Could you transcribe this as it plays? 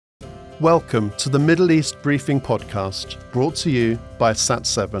Welcome to the Middle East Briefing Podcast, brought to you by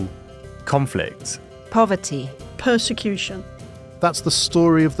Sat7. Conflict. Poverty. Persecution. That's the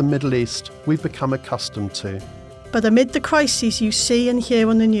story of the Middle East we've become accustomed to. But amid the crises you see and hear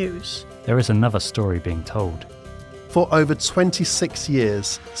on the news, There is another story being told. For over 26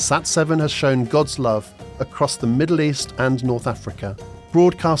 years, Sat7 has shown God's love across the Middle East and North Africa,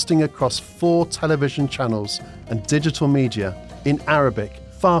 broadcasting across 4 television channels and digital media in Arabic,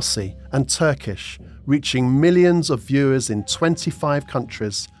 Farsi and Turkish, reaching millions of viewers in 25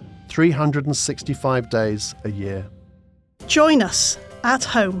 countries, 365 days a year. join us at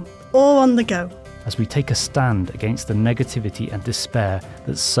home or on the go. As we take a stand against the negativity and despair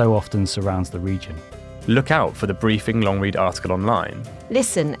that so often surrounds the region. Look out for the Briefing long read article online.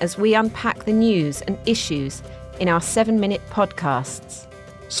 Listen as we unpack the news and issues in our 7-minute podcasts.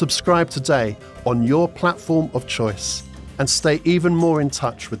 Subscribe today on your platform of choice and stay even more in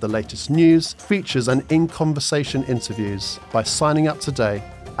touch with the latest news, features and in-conversation interviews by signing up today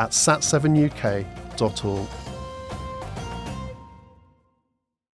at sat7uk.org.